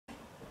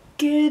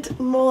Good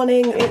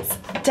morning, it's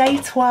day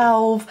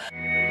 12.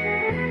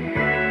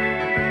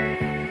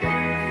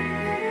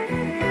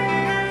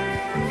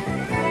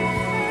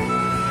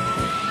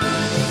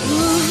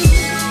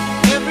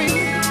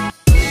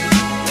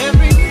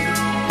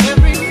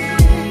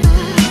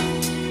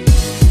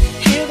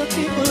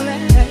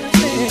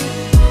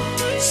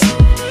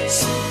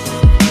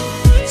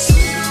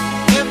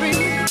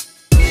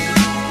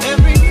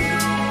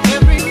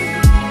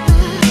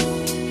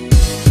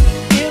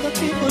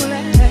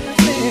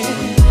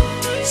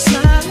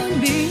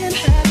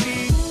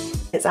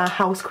 It's our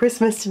house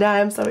Christmas today,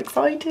 I'm so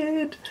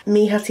excited.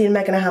 Me, Hattie and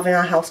Megan are having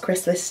our house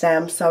Christmas today,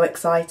 I'm so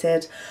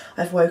excited.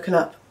 I've woken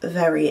up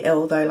very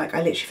ill though, like I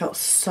literally felt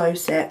so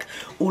sick.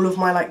 All of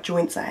my like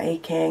joints are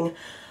aching.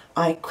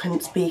 I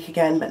couldn't speak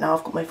again, but now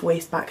I've got my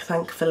voice back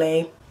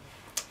thankfully.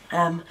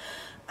 And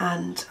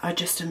I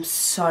just am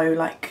so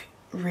like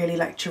really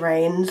like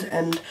drained,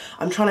 and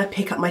I'm trying to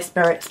pick up my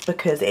spirits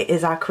because it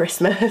is our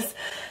Christmas.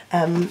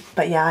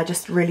 But yeah, I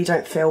just really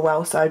don't feel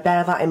well, so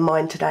bear that in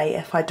mind today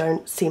if I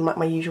don't seem like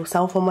my usual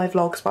self on my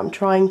vlogs. But I'm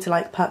trying to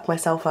like perk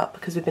myself up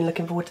because we've been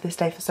looking forward to this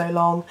day for so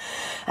long,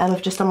 and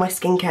I've just done my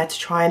skincare to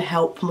try and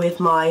help with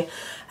my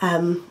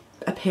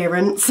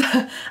appearance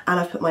and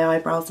I've put my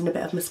eyebrows and a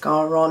bit of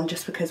mascara on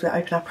just because we're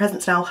opening our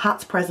presents now.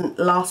 Hat's present,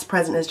 last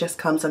present has just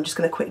come, so I'm just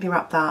going to quickly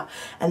wrap that,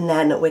 and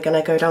then we're going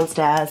to go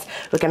downstairs.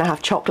 We're going to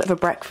have chocolate for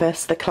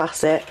breakfast, the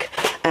classic,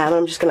 and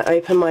I'm just going to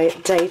open my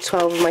day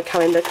 12 of my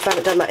calendar because I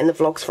haven't done that in the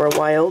vlogs for a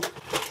while.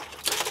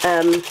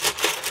 I'm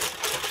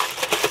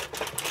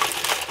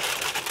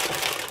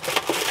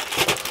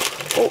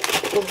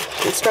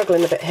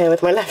struggling a bit here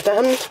with my left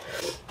hand.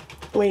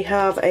 We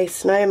have a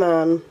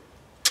snowman.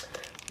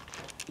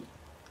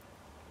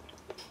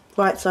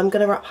 Right, so I'm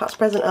going to wrap Hat's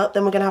present up,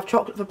 then we're going to have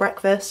chocolate for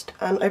breakfast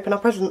and open our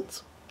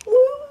presents. Woo!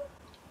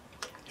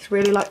 It's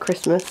really like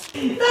Christmas. That's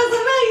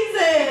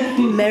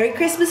amazing! Merry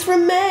Christmas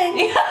from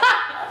me!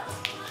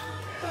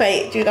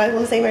 Wait, do you guys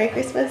want to say Merry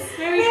Christmas?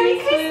 Merry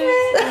Christmas!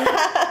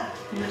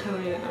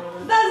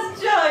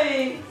 That's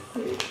jokes!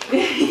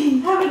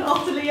 Have an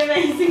utterly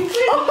amazing Christmas!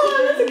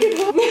 Oh, that's a good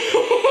one! Yay!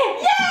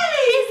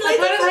 Like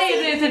when I say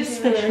it's a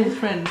special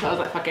friend, so I was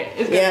like, fuck it.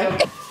 It's yeah.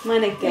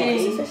 Mine are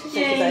gay,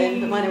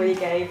 but mine are really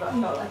gay, but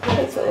I felt like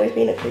it's always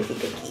been a crazy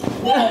cookie.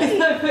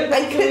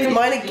 And because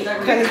mine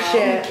are kind of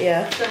shit,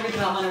 yeah.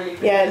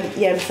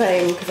 Yeah,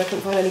 same, because I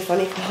couldn't find any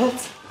funny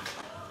cards.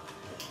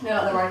 No,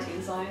 like the writing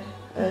inside.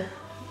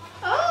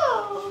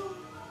 Oh!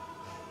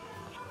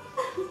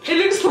 It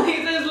looks like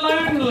it says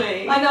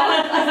lonely. I know,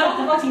 I felt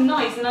the writing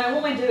nice, and what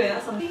am I doing?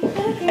 That's something.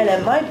 And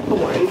then my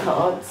boring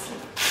cards.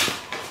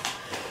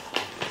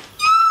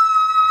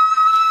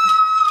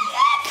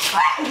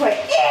 Wait,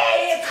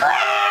 it's Christmas!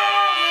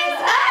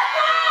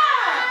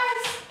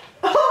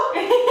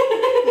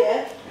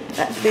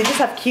 Yeah. They just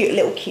have cute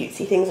little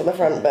cutesy things on the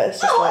front, but it's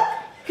just like...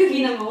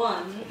 Cookie number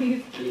one.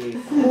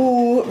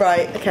 Ooh,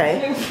 right,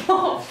 okay.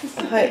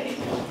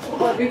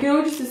 We can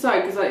all just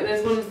decide, because like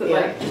there's ones that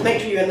like... Just make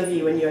sure you're in the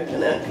view when you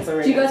open it. Cause I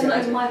really do you guys want to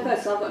open mine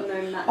first? So I've got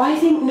no match. I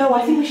think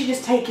we should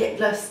just take it,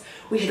 plus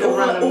we should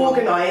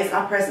organise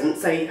our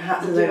presents, so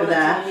Hats is over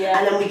there,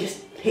 and then we just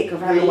pick a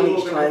random one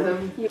each time.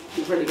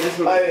 Really guess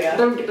what? Oh yeah.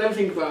 Don't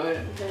think about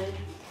it. Okay.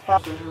 Oh,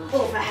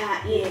 for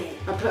Hat, yeah.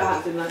 I put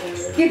hats in that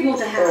area. Give more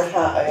to Or a Hat.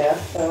 hat, oh yeah.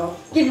 So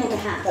Give more to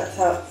Hat. that's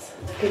Hats.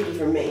 A cookie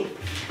from me.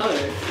 Oh.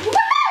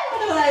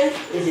 What are those?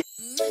 Is it?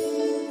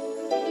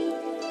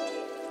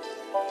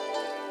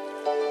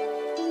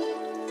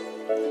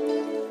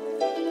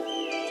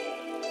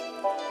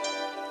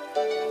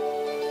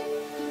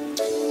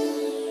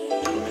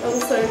 I'm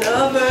so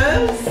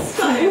nervous.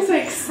 It's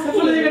like, I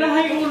feel like you're gonna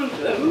hate all of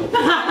them.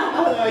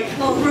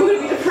 Oh, we're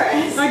gonna be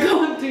depressed. I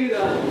can't do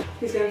that.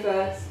 Who's going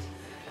first?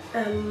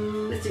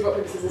 Let's do rock,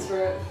 paper, scissors for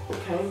it.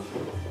 Okay.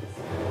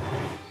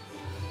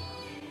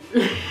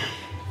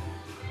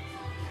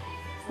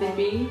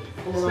 Snippy.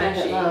 And then I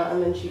hit that, and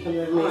then she comes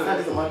over me, so that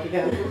doesn't work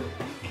again.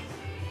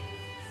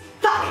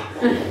 Fuck!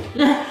 Wait,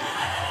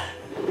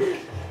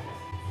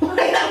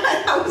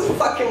 that was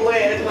fucking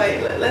weird.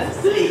 Wait, let's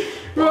see.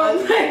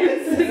 Rock, paper,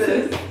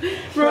 scissors.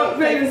 Rock,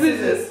 paper,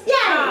 scissors.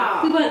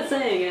 Yeah! We weren't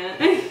saying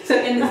it. So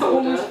in this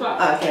order.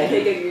 Okay.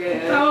 Okay,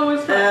 go. That one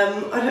was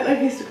fun. I don't know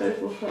who's to go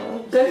for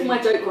first. Go for my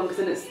joke one, because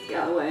then it's get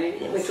out of the way.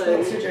 What's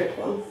your joke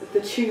one?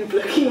 The tube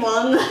looking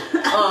one.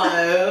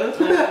 Oh.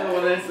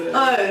 What is it?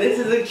 Oh, this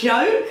is a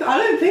joke? I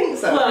don't think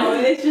so. Well,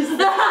 it's just...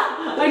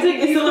 I take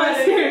this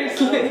quite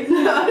seriously.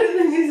 No, I don't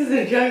think this is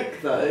a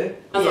joke though.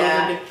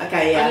 Yeah.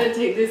 Okay, yeah. I don't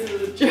take this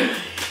as a joke.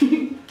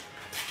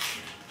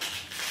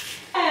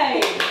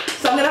 Hey!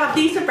 So I'm gonna have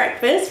these for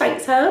breakfast,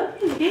 thanks her.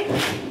 Yay!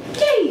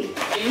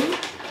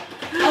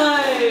 Oh,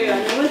 I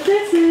know what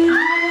this is.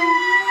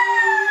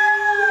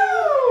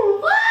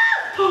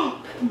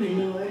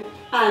 No.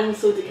 And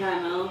salted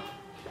caramel.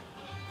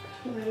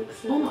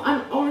 Oh,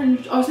 and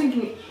orange. I was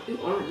thinking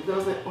orange. There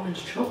was like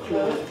orange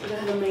chocolate. They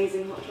have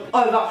amazing hot chocolate.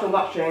 Oh, that's from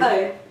battery. Oh.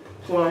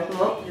 Do you want to open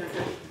them up? Yeah,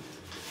 okay.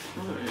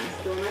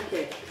 Still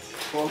magic.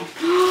 One.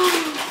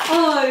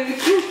 Oh,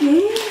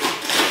 cookies!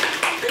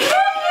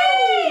 Cookies!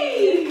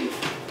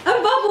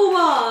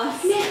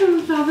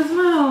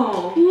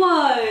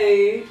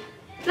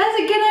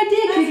 That's a good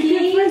idea, Cookie.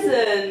 That's a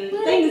good present.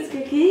 Thanks,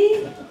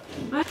 Cookie.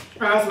 Right,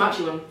 that's a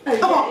matchy one. Okay.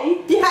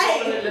 Oh,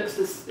 yay! It looks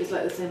it's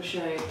like the same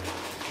shape.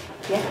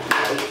 Yeah.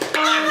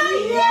 Ah,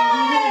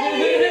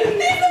 yay!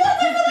 These are the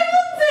ones I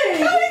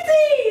wanted!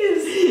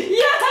 Cozies!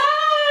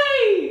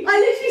 Yay! I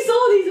literally saw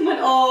these and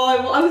went,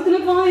 oh, I was going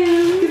to buy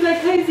them. Because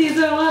they're cozy as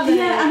well, aren't they?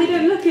 Yeah, and they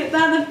don't look it.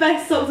 They're the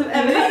best socks I've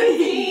ever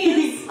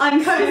seen.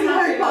 I'm cozy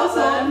Harry Potter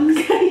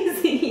socks.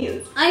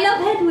 Cozies. I love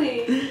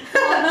Hedwig.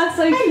 Oh, that's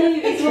so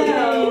cute as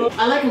well.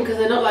 I like them because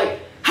they're not like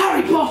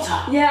Harry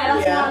Potter. Yeah,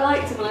 that's why I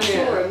liked them when I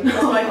saw them.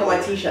 That's why I got my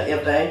t-shirt the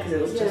other day, because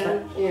it was just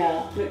like...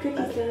 Yeah. Look,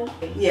 Cookie's there.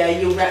 Yeah,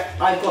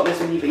 I've got this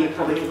with you, but you've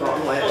probably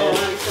forgotten what it Oh, is.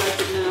 I'm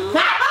excited now.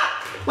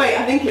 Wait,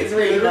 I think it's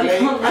really funny. I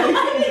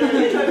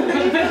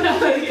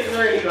think it's a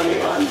really funny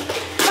one.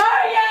 Oh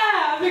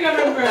yeah! I think I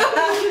remember it.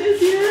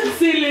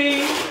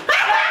 Silly.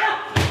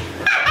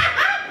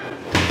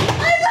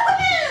 I love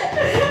it!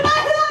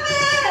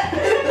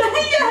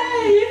 Yay!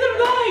 He's a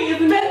lying.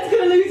 His man's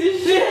gonna lose his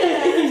shit.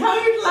 It's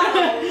totally.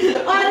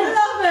 I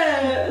love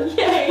it!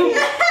 Yay!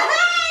 Yay!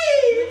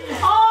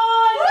 Oh,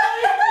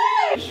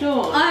 no.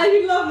 Sure. I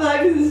love that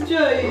because it's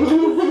joke.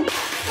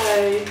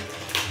 Oh,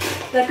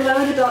 they're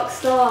glow-in-the-dark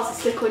stars to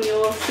stick on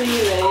your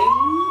ceiling.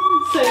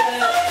 So they're...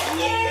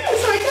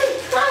 So I can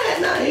try it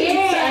now.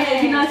 Yeah, and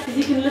it'd be nice because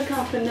you can look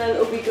up and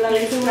it'll be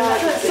glowing stars.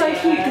 That's so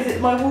cute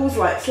because my wall's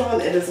like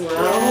slanted as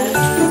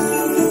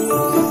well.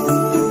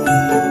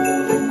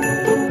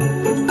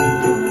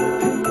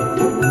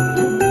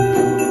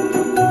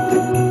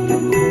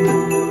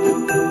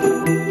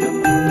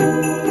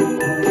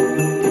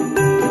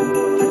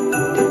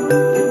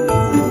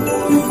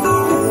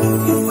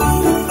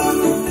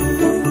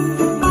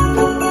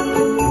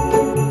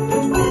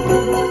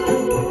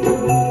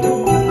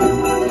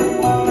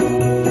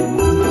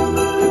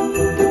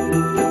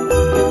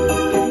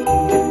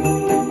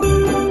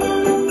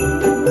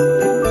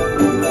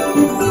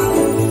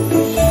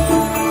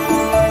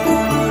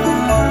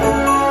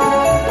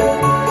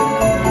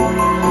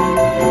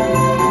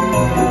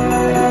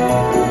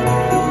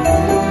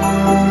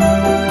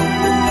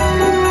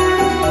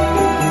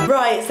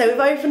 So we've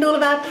opened all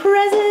of our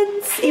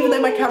presents, even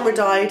though my camera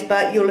died,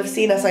 but you'll have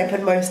seen us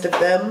open most of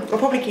them. I'll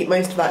probably keep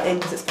most of that in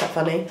because it's quite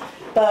funny.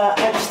 But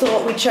I just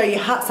thought we'd show you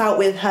Hat's out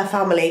with her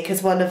family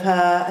because one of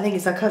her, I think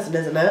it's her cousin,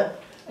 isn't it?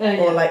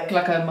 Yeah, or like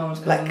a mum's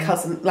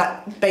cousin.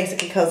 Like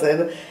basically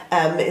cousin,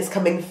 is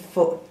coming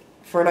for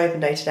an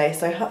open day today.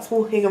 So Hat's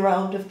walking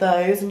around with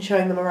those and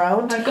showing them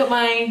around. I've got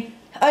my...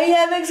 Oh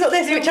yeah, Meg's got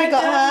this, which I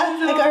got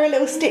her. I got her a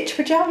little Stitch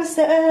pyjama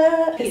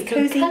set. It's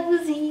cozy.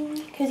 Cozy.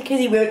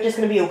 We're just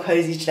going to be all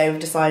cozy today, we've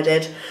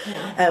decided.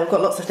 We've got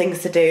lots of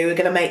things to do. We're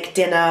going to make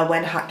dinner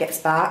when Hat gets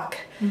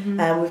back.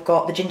 We've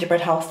got the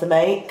gingerbread house to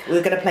make.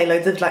 We're going to play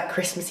loads of like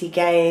Christmassy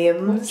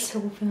games.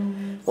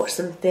 Watch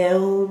some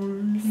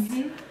films.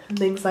 And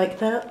things like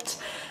that.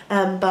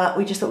 But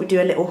we just thought we'd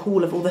do a little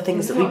haul of all the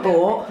things that we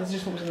bought. There's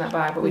just what was in that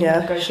bag, but we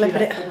can go shall I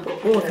put it?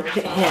 Oh, I can put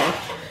it here.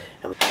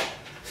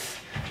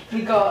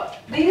 We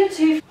got, these are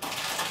two,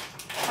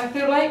 I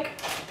feel like,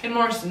 in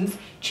Morrison's,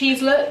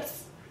 cheeselets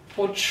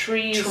or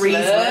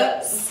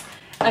treeslets.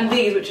 And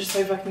these, which are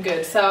so fucking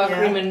good, sour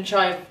cream and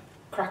chive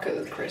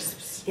crackers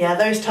crisps. Yeah,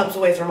 those tubs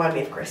always remind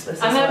me of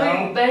Christmas as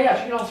well. They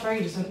actually last for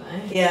ages, don't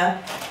they?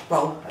 Yeah.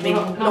 Well, I mean,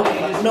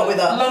 not with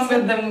us.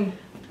 Longer than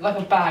like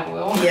a bag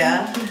will.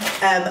 Yeah.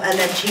 And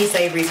then cheese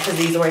savouries, because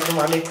these always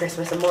remind me of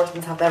Christmas, and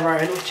Morrison's have their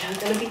own, which are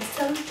going to be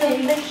so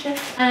delicious.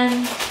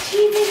 And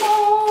cheesy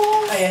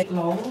balls. Oh yeah.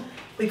 Long.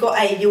 We got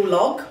a Yule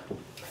log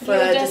for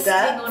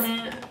dessert. On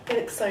it. It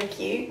looks so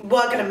cute.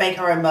 We're going to make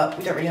our own, but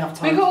we don't really have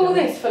time. We got all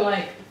this for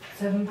like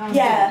 £7 each.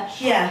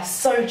 Yeah,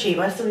 so cheap.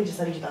 I still need to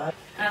send you that.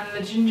 And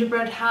the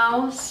gingerbread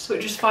house,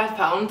 which is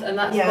 £5, and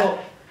that's got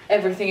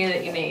everything in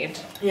it you need.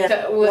 Yeah,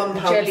 so,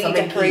 £1 jelly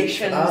something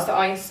decorations, the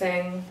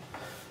icing.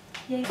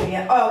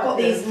 Yeah. Oh, I got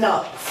these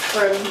nuts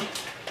from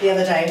the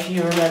other day, if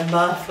you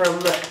remember,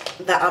 from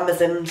the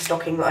Amazon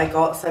stocking that I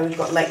got. So we've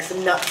got like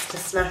some nuts to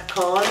snack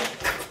on.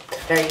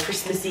 Very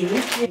Christmassy.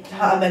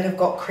 Hat and Meg have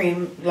got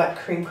cream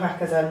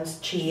crackers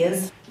and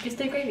cheese.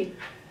 Pistol gravy,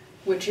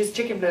 which is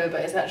chicken blue,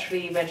 but it's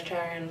actually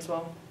vegetarian as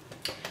well.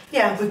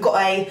 Yeah,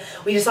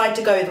 we decided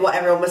to go with what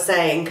everyone was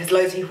saying because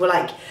loads of people were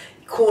like,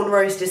 corn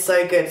roast is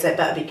so good, so it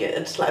better be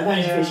good. Like,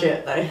 very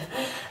shit though.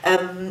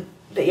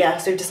 But yeah,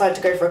 so we decided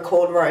to go for a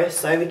corn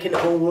roast, so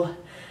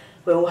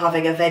we're all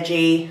having a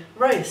veggie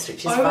roast,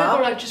 which is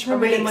fab. I just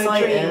remember in my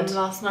dream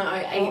last night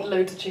I ate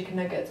loads of chicken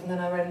nuggets, and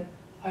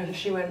then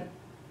she went,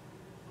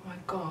 oh my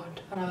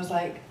god, and I was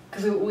like,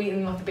 because we were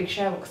eating like a big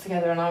share box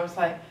together, and I was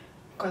like,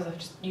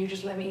 guys, you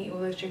just let me eat all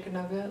those chicken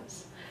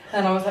nuggets.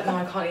 And I was like, no,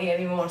 I can't eat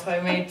anymore, so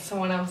I made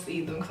someone else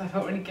eat them because I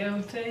felt really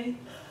guilty.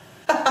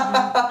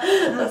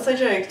 That's so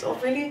jokes.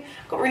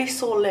 Got really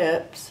sore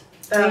lips.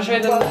 Can I show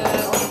them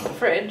the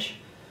fridge?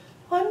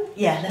 One?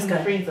 Yeah, let's go.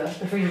 The freezer.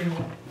 The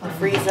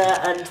freezer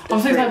and the I'm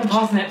so excited for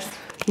parsnips.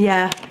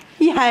 Yeah.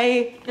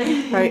 Yay!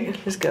 Right,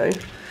 let's go.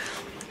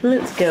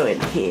 Let's go in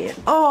here.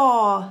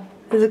 Oh,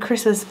 there's a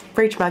Christmas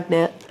fridge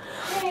magnet.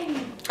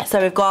 Yay.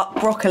 So we've got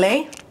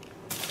broccoli.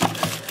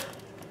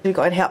 We've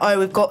got in here, oh,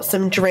 we've got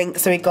some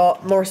drinks. So we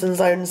got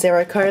Morrison's Own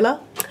Zero Cola,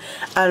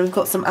 and we've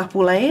got some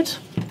Apple-Aid.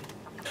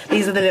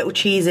 These are the little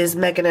cheeses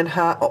Megan and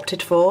her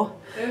opted for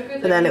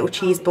their little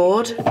cheese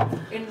board.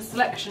 In the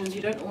selections,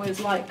 you don't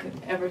always like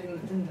everything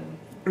that's in them.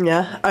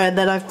 Yeah, and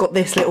then I've got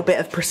this little bit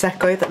of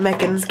Prosecco that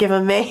Megan's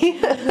given me.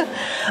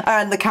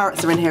 And the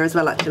carrots are in here as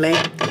well, actually.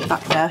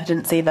 Back there, I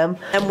didn't see them.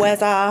 And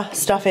where's our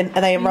stuff in?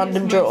 Are they in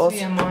random drawers?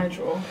 In my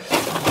drawer.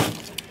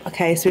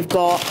 Okay, so we've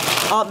got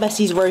Aunt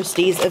Messie's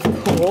roasties, of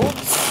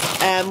course.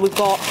 We've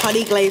got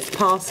honey glazed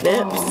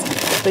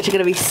parsnips, which are going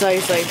to be so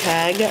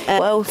peng.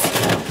 What else?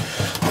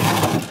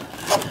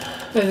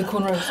 Oh, the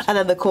corn roast. And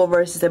then the corn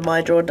roast is in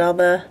my drawer down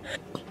there.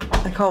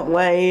 I can't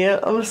wait.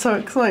 I'm so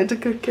excited to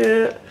cook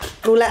it.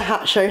 We'll let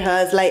Hat show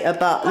hers later,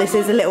 but this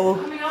is a little...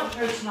 Coming out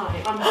show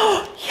tonight.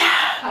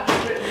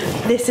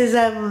 Yeah! This is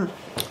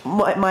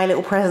my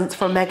little presents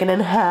from Megan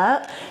and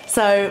her.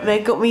 So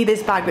Meg got me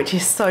this bag, which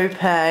is so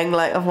peng,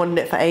 like I've wanted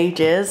it for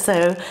ages,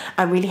 so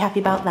I'm really happy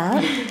about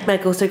that.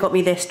 Meg also got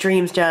me this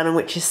dreams journal,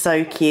 which is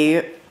so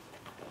cute.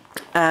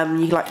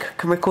 You like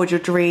can record your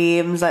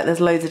dreams, like there's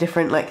loads of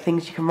different like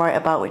things you can write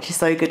about, which is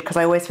so good because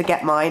I always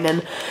forget mine,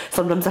 and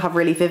sometimes I have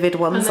really vivid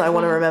ones that I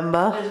want to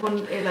remember. There's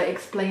one it like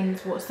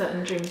explains what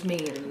certain dreams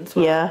mean and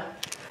stuff. Yeah.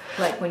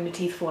 Like when your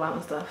teeth fall out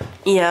and stuff.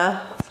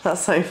 Yeah,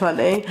 that's so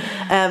funny.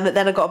 But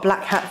then I got a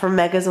black hat from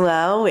Meg as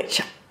well,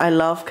 which I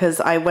love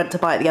because I went to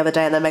buy it the other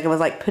day and then Megan was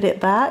like, put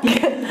it back.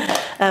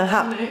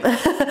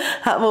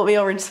 Hat bought me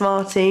orange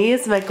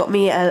Smarties. Meg got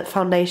me a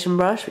foundation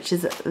brush, which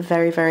is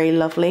very, very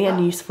lovely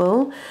and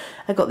useful.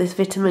 I got this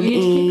vitamin E. You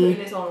need to keep putting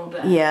this on all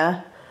day.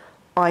 Yeah,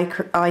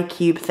 eye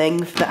cube thing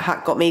that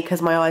Hat got me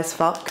because my eyes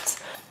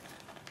fucked.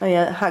 Oh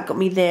yeah, Hat got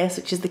me this,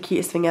 which is the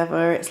cutest thing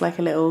ever. It's like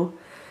a little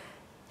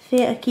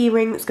theatre key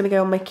ring that's going to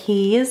go on my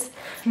keys.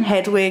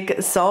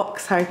 Hedwig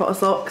socks, Harry Potter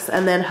socks,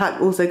 and then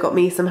Hat also got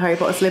me some Harry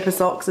Potter slipper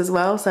socks as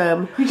well.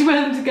 So would you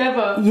wear them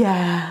together?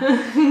 Yeah.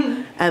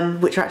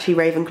 Which are actually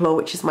Ravenclaw,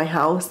 which is my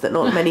house that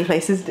not many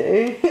places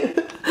do.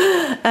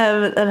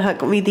 And Hat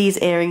got me these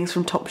earrings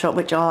from Topshop,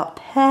 which are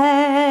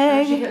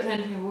peng. She kept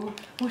saying to me,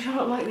 well,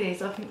 Charlotte like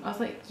these. I was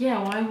like,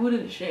 yeah, why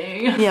wouldn't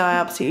she? Yeah, I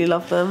absolutely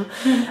love them.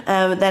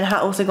 Then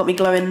Hat also got me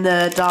glow in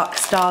the dark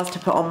stars to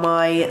put on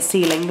my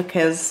ceiling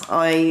because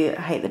I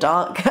hate the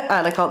dark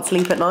and I can't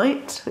sleep at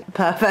night.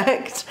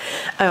 Perfect.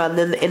 Oh, and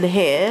then in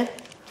here,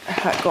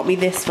 Hat got me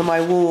this for my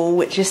wall,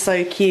 which is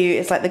so cute.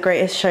 It's like the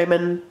Greatest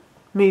Showman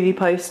movie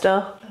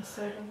poster. That's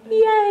so lovely.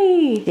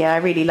 Yay! Yeah, I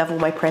really love all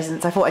my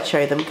presents. I thought I'd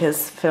show them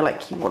because I feel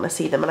like you want to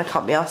see them and I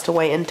can't be asked to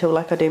wait until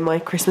like I do my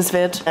Christmas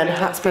vid. And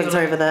Hat's presents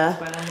are over there.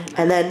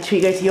 And then should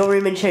we go to your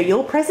room and show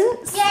your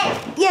presents? Yay!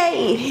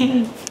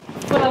 Yay!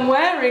 Well, I'm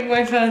wearing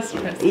my first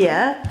present.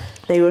 Yeah,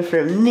 they were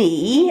from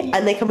Nee,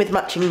 and they come with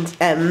matching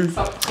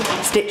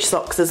Stitch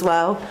socks as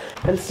well.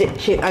 And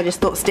Stitch, I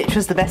just thought Stitch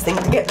was the best thing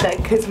to get then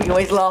because we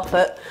always laugh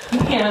at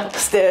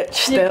Stitch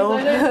still. Yeah,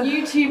 I know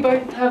you two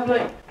both have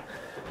like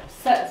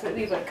sets, like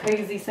these like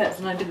crazy sets,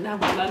 and I didn't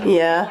have one. I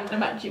wanted a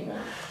matching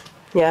one.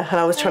 Yeah, and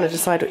I was trying to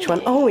decide which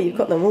one. Oh, you've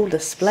got them all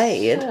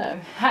displayed. So,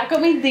 Hat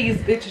got me these,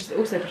 which is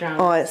also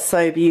pyjamas. Oh, it's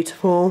so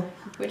beautiful.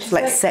 Which is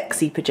like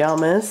sexy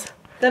pyjamas.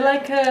 They're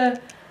like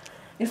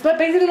it's like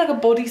basically like a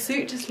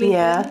bodysuit to sleep in.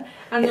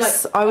 And like,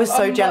 I was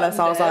so jealous.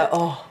 I was like,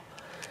 oh.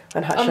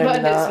 And Hat showed me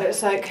that. So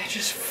it's like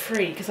just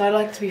free because I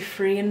like to be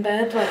free in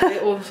bed. Like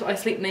I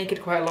sleep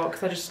naked quite a lot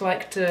because I just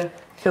like to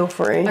feel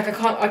free. Like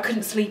I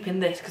couldn't sleep in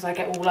this because I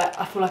get all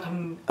like I feel like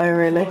I'm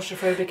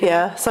claustrophobic.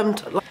 Yeah,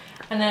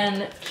 and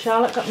then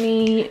Charlotte got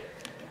me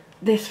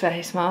this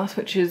face mask,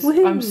 which is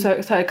I'm so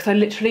excited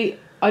because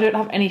I don't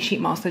have any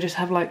sheet masks. I just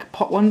have like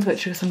pot ones,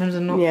 which sometimes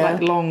are not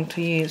like long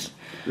to use.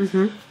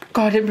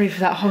 God, I didn't breathe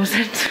for that whole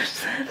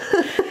sentence.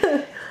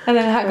 And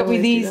then Hat got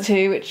me these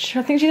two, which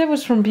I think she said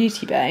was from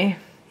Beauty Bay.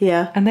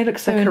 Yeah, and they look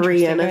so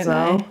Korean as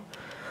well.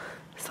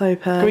 So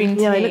purple. Green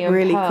tea, yeah, they look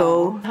really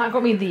cool. Hat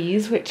got me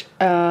these, which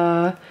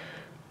are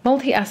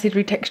multi-acid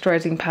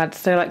retexturizing pads.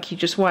 So like you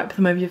just wipe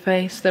them over your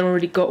face. They've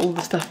already got all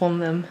the stuff on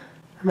them.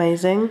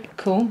 Amazing.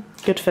 Cool.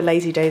 Good for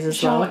lazy days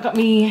as well. Charlotte got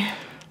me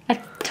a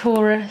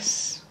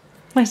Taurus,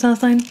 my star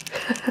sign,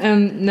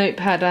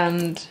 notepad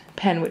and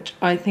pen, which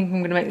I think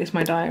I'm going to make this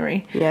my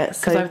diary. Yeah, it's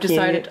so I've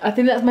decided. I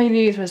think that's my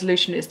New Year's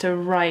resolution, is to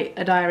write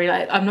a diary.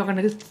 Like I'm not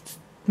going to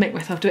make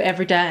myself do it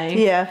every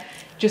day. Yeah.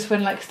 Just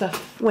when like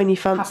stuff when you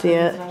fancy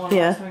it. And I want to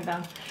write something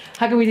down.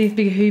 How can we do these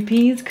big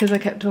hoopies? Because I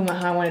kept talking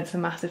about how I wanted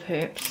some massive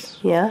hoops.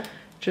 Yeah.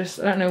 Just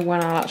I don't know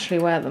when I'll actually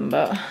wear them,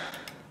 but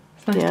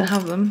it's nice to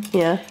have them.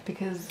 Yeah.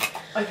 Because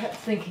I kept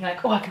thinking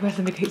like, oh, I could wear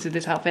some big hoops with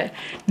this outfit.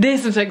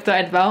 This I'm so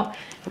excited about.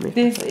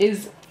 This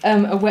is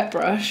a wet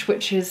brush,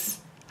 which is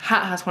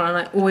Hat has one, and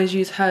I always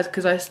use hers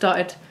because I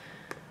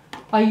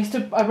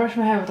brush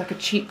my hair with like a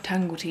cheap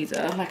tangle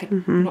teaser, like a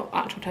not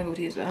actual tangle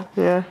teaser.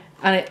 Yeah.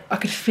 And I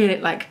could feel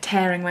it like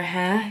tearing my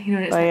hair, you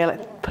know. It's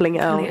like pulling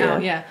it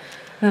out. Yeah.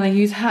 And then I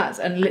use Hats,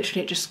 and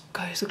literally it just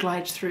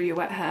glides through your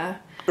wet hair.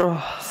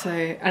 Oh. So,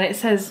 and it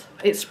says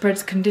it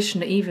spreads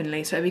conditioner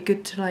evenly, so it'd be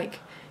good to like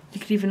You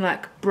could even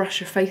like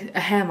brush a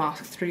hair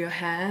mask through your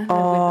hair with the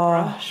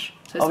brush.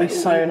 So I'll be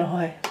so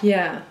nice.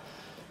 Yeah.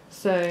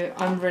 So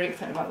I'm really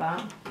excited about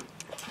that.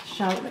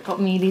 Charlotte got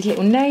me these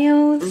little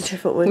nails,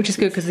 which is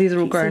good because these are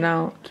all grown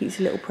out. Cutesy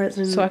little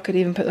presents. So I could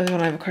even put those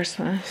on over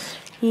Christmas.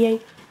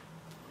 Yay.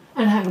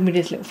 And have me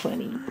this little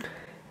funny.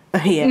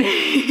 Yeah,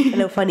 a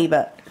little funny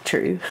but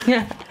true.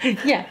 Yeah,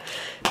 yeah.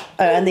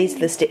 Oh, and these are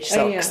the stitch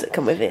socks that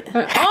come with it.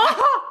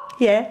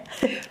 Yeah.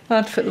 I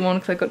had to put them on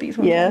because I got these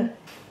ones. Yeah.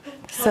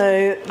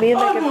 So me and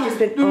Megan have just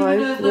been.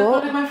 There's no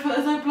blood in my foot.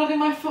 There's no blood in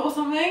my foot or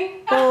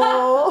something.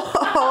 Oh.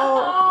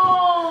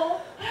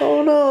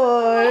 Oh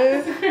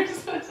no.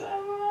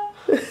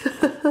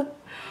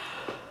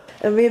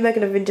 And me and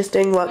Megan have been just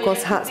doing work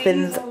whilst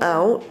Hatspin's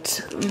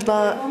out,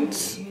 but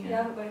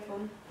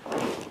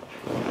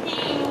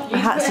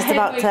Hat's just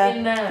about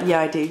to. Yeah,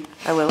 I do.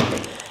 I will.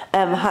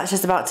 Hat's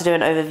just about to do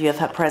an overview of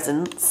her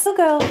presents. Oh,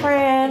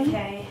 girlfriend.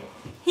 Okay.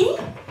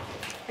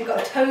 I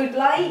got a Toad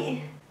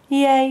light.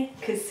 Yay.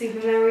 Because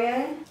Super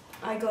Mario.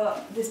 I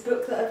got this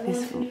book that I've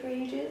wanted for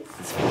ages.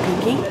 It's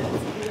from Pinky.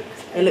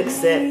 It looks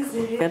sick.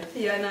 Good.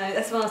 Yeah, I know.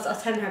 That's what I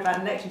was telling her about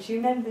in lecture. She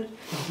remembered.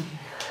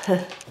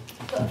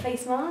 Got a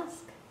face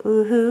mask.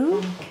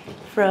 Woohoo.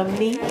 From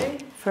me.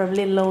 From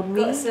little old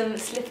me. Got some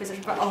slippers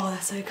which I'm about,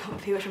 they're so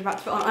comfy, which I'm about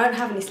to put on. I don't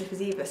have any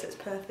slippers either, so it's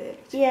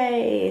perfect.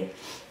 Yay.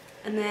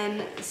 And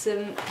then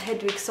some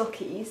Hedwig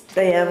sockies.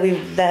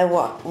 They're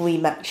what we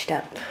matched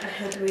up. A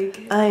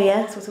Hedwig. Oh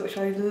yeah. Which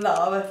I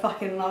love. I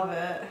fucking love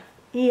it.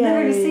 Yeah. Never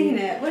really seen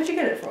it. Where'd you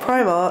get it from?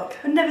 Primark.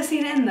 I've never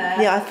seen it in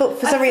there. Yeah, I thought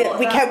for some reason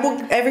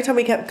every time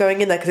we kept going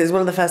in there because it was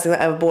one of the first things I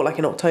ever bought, like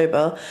in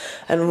October,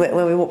 and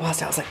when we walked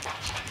past it, I was like,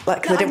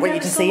 because I didn't want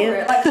you to see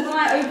it. Like when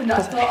I opened it,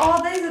 I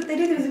thought, they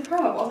do these in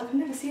Primark. I was like, I've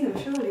never seen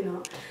them. Surely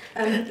not.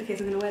 Okay,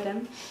 so I'm gonna wear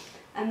them.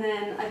 And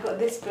then I got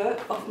this book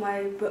off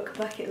my book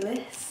bucket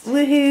list.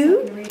 Woohoo! So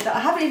I'm gonna read that. I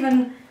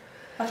haven't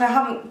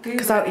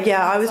googled it.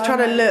 I was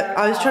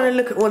trying to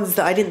look at ones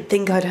that I didn't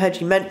think I'd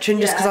heard you mention,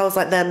 just because I was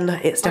like, then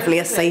it's definitely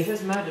a safe.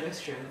 There's murder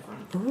mystery in the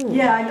front. Ooh.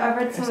 Yeah, I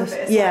read some of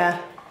it.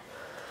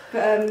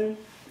 But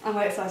I'm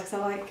very excited because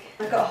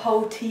I got a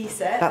whole tea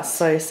set. That's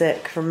so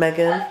sick from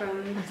Megan.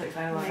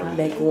 From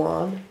Meg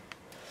One.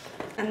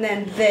 And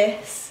then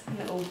this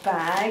little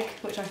bag,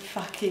 which I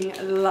fucking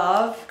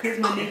love because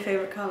it's my new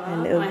favourite colour. A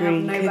little I green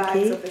have no cookie.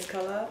 bags of this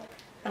colour.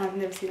 And I've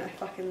never seen it, I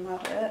fucking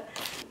love it.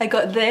 I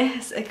got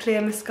this, a clear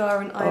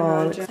mascara and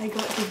eyebrow gel. I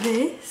got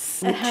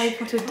this, a Harry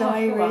Potter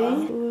diary.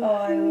 Oh,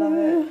 I love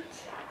it.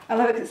 I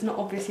love it because it's not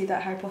obviously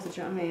that Harry Potter,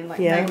 do you know what I mean? Like,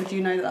 yeah. would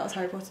you know that was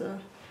Harry Potter?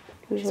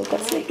 We've all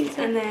got sneakies.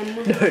 And then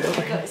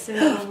I got some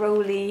little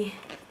rolly,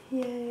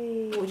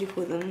 what do you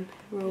call them?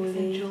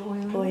 Rolly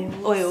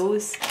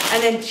oils.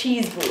 And then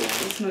cheese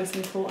balls, most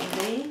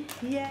importantly.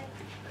 Yeah.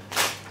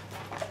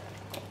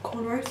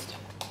 Corn roast.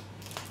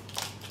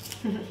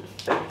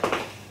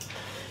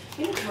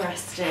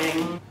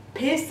 Interesting.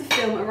 Pierce the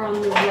film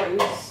around the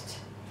roast.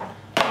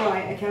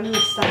 Right, okay, I'm going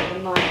to stand the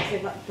knife, see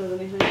if that does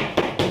anything.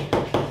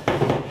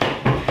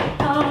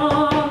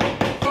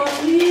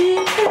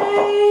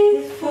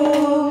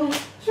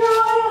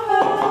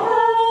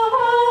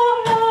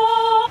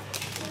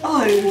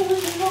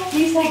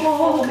 These take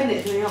 4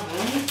 minutes in the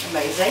oven.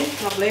 Amazing.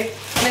 Lovely.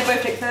 And they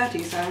both take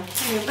 30, so.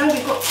 Oh,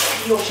 we've got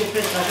Yorkshire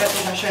pudding. I don't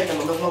think I showed them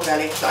on the vlog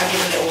earlier because I did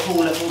a little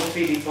haul of all the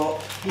food we've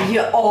got.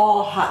 Yeah,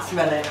 oh, Hat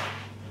smell it.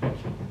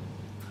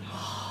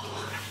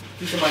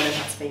 These are mine and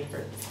Hat's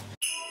favourites.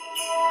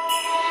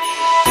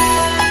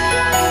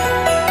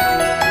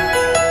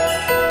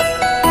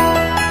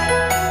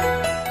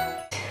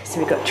 So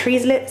we've got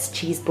treeslets,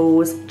 cheese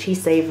balls,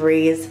 cheese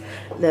savouries,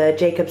 the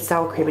Jacob's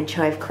sour cream and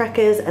chive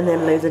crackers, and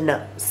then loads of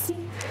nuts.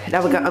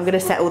 Now I'm going to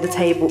set all the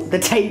table.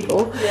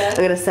 Yeah. I'm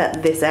going to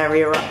set this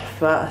area up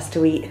for us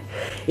to eat,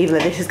 even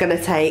though this is going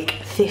to take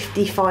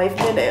 55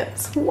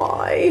 minutes.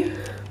 Why?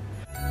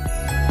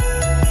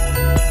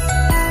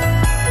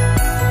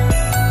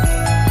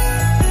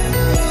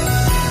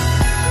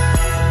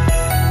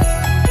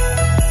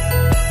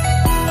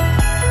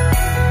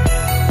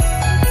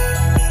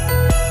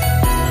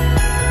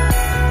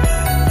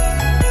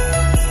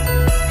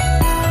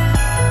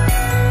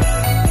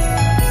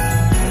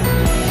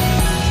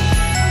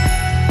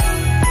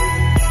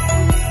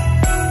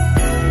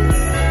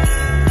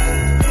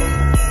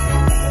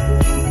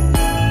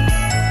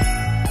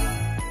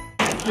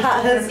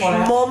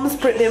 Mom's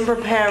been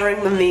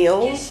preparing the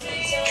meal.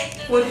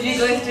 What did you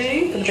guys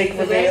do? For the big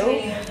reveal.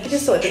 I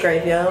just sorted the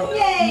gravy out.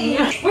 Yay!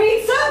 We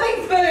need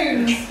serving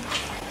spoons!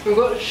 We've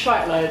got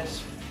shite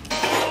loads.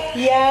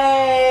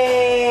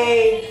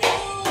 Yay!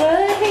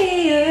 We're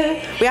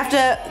here. We have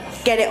to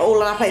get it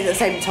all on our plates at the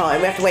same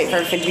time. We have to wait for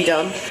everything to be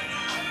done.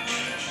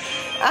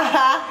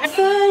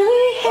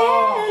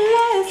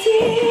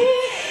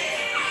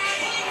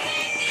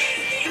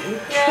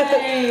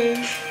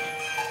 Yay!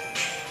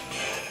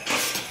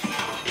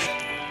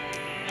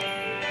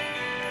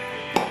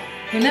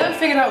 We never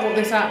figured out what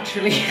this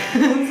actually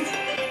is.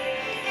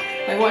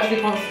 Like what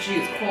actually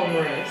constitutes corn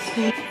roast.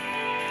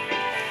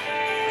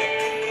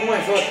 Oh my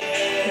god.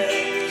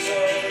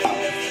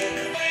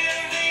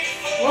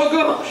 Oh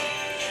god!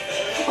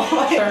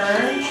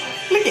 turn.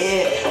 Look at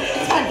it.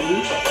 It's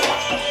funny.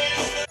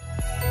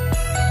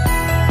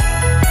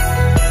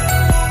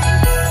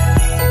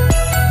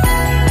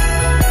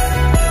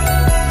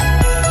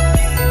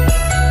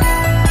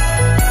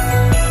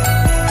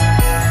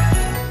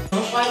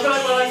 My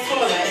God, when I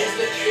swallow it, it's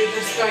literally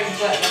just going to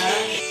let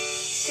there.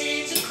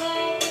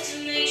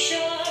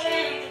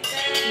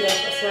 Yeah,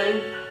 that's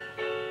fine.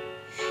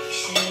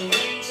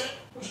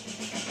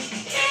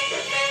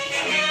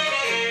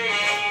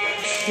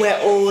 We're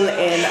all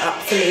in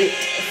absolute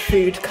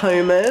food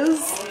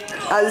comas.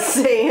 As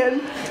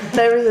seen,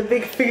 there is a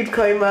big food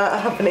coma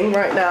happening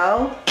right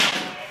now.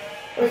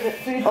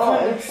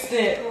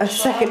 A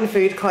second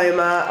food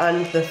coma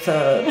and the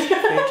third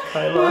food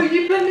coma. Oh,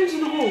 you blend into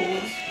the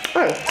walls.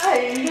 Oh.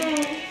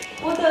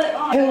 What the?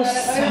 Oh, It was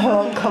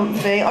so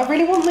uncomfy. I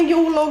really want the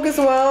Yule log as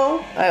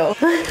well. Oh.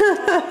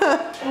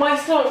 My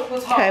stomach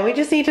was hot. Okay, we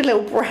just need a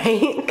little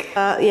break.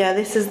 Yeah,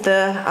 this is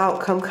the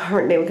outcome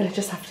currently. We're gonna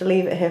just have to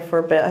leave it here for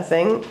a bit, I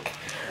think.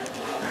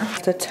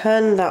 Have to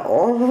turn that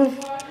off.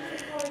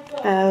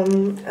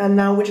 And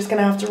now we're just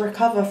gonna have to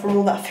recover from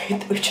all that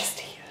food that we just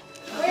eaten.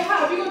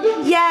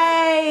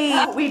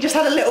 Yay! We just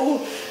had a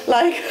little,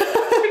 like,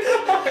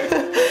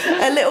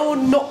 a little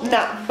not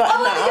nap, but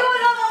nap.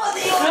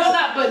 Not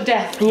that, but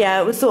death.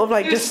 Yeah, it was sort of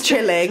like just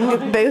chilling,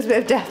 but it was a bit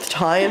of death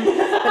time.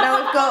 But now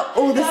we've got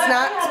all the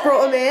snacks,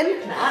 brought them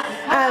in.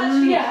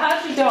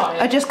 How'd you die?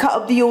 I just cut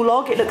up the Yule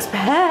log, it looks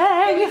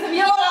bang.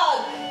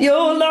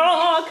 Yule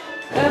log!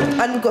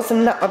 And we've got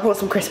some, I brought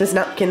some Christmas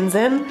napkins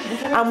in.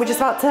 And we're just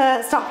about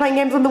to start playing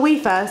games on the Wii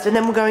first, and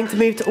then we're going to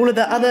move to all of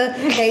the other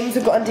games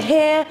we've got under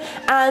here,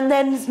 and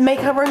then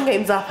make our own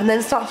games up, and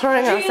then start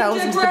throwing ourselves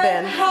into the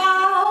bin.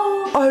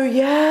 Oh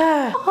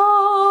yeah!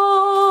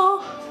 Oh.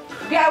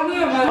 Yeah, we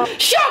remember.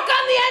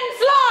 Shotgun the end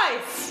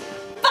slice!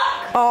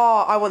 Fuck!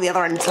 Oh, I want the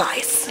other end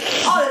slice.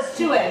 Oh, there's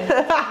two ends. Oh,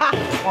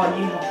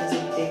 you have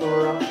this big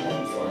rough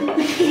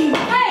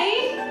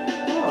Hey!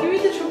 Give me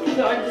the chocolate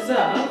that I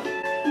deserve.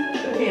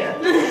 Yeah.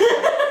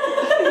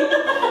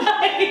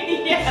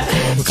 Yeah.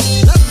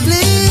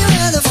 Lovely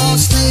weather for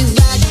staying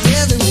right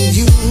together with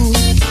you.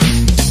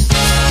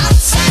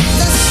 Outside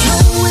the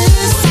snow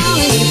is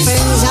falling,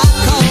 friends are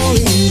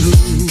calling you.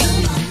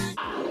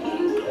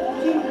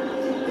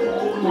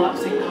 What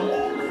signal?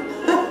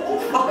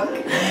 Fuck.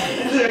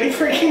 It's really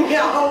freaking me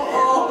out.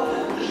 Oh.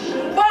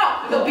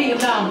 Fuck! Got beaten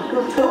down.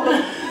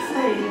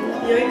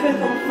 You ain't gonna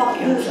come fuck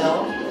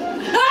yourself.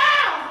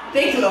 Ah!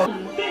 Big log.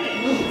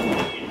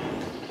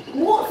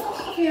 What the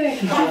fuck are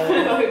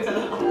you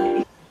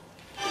doing?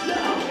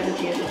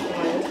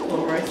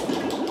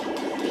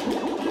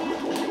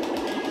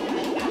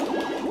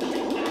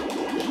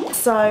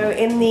 So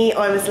in the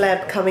I Was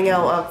Leb coming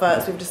out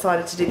adverts, we've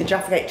decided to do the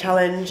Jaffa Cake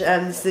challenge.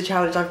 This is the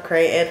challenge I've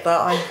created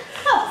that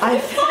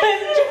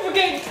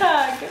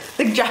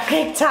the Jaffa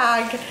Cake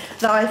tag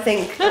that I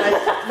think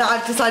that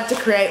I've decided to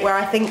create, where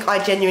I think I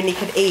genuinely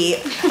could eat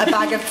a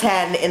bag of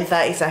 10 in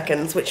 30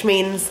 seconds, which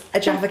means a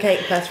Jaffa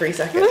Cake per 3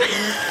 seconds. Do you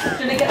want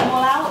to get them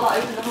all out,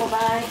 like open the whole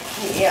bag?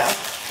 Yeah.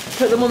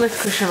 Put them on this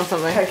cushion or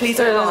something. Okay, please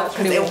don't laugh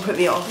because it will put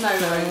me off. No,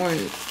 No, it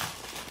won't.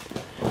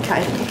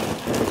 Okay.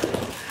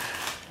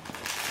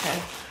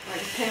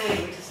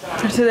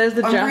 So there's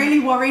the I'm jam. really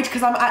worried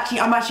because I'm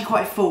actually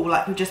quite full.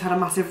 Like we've just had a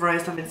massive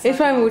roast. It's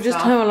fine. We'll just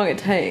time how long it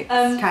takes.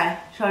 Okay.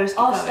 Shall I just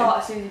I'll keep start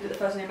as soon as you put the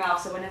first one in your mouth,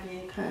 so whenever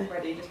you're Okay.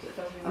 ready, just put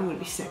the first one in your I'm mouth. gonna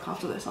be sick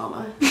after this, aren't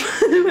I?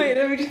 Wait,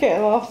 let me just get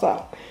it laughed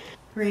at.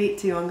 3,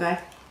 2, 1, go.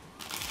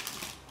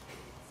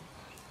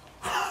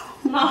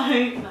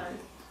 No.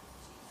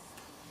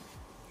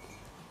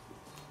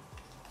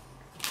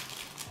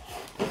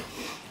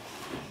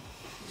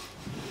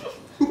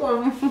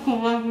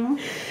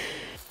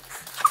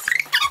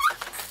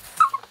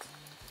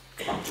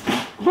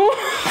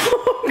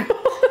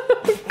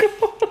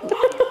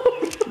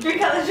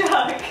 Drink out the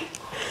jug.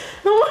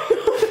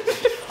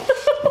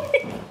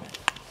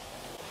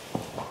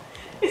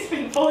 It's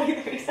been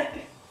 43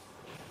 seconds.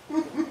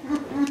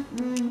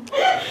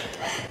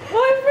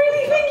 I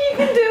really think you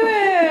can do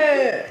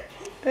it.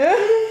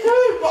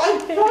 I'm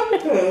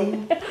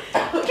pumping.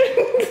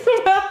 Drink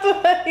some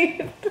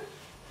Adelaide.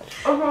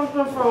 I'm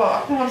gonna throw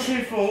up. I think I'm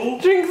too full.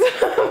 Drink some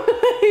Adelaide.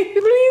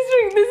 Please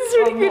drink. This is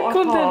really good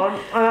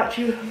content. I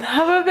actually.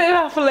 Have a bit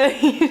of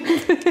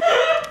Adelaide.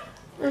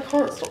 I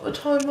can't stop the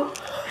timer.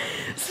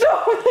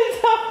 Stop the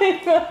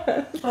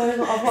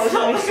timer.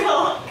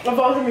 I've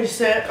got to be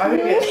sick. I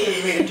think it's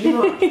really too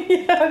much.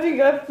 Yeah, I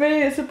think I've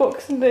made it a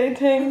Boxing Day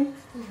thing.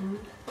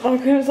 I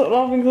couldn't stop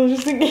laughing because I was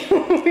just thinking,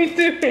 what are we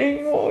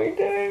doing? What are we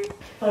doing?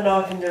 I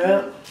know I can do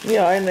it.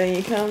 Yeah, I know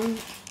you can.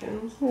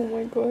 Oh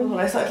my god. Oh,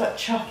 it's like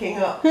chucking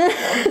up down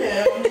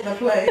here onto the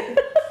plate.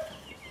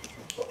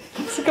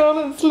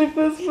 Scarlet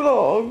Slippers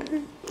vlog.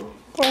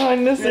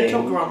 Behind the I'm gonna talk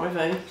scenes. around my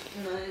phone.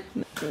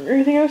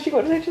 Anything else you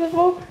got to say to the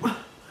vlog?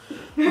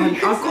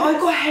 I've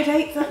got a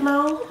headache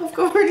now. I've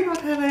got a really bad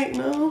headache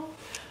now.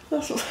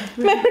 That's what I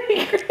mean.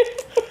 Merry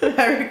Christmas.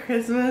 Merry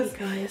Christmas.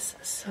 Hey guys,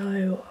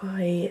 so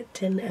I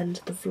didn't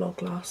end the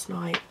vlog last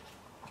night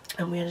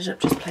and we ended up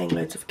just playing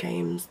loads of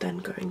games, then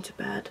going to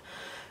bed.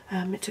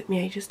 It took me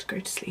ages to go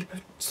to sleep.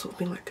 I've sort of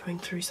been like going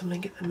through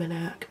something at the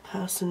minute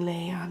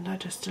personally, and I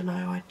just don't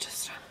know,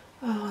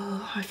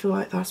 I feel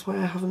like that's why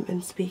I haven't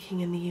been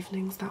speaking in the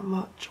evenings that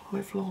much on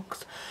my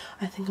vlogs.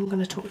 I think I'm going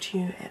to talk to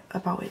you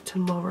about it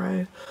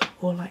tomorrow,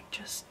 or like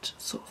just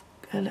sort of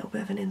a little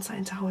bit of an insight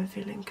into how I'm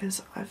feeling,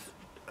 because I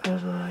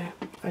don't know,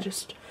 I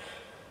just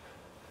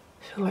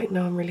feel like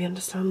no one really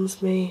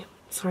understands me.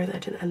 Sorry that I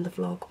didn't end the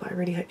vlog, but I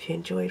really hope you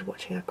enjoyed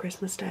watching our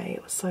Christmas day.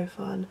 It was so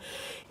fun.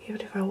 Even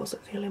if I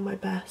wasn't feeling my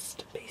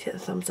best, please hit the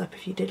thumbs up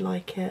if you did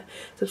like it.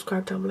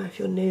 Subscribe down below if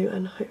you're new,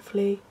 and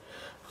hopefully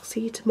I'll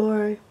see you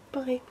tomorrow.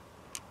 Bye.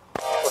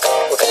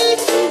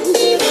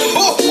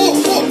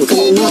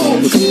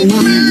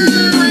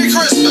 Merry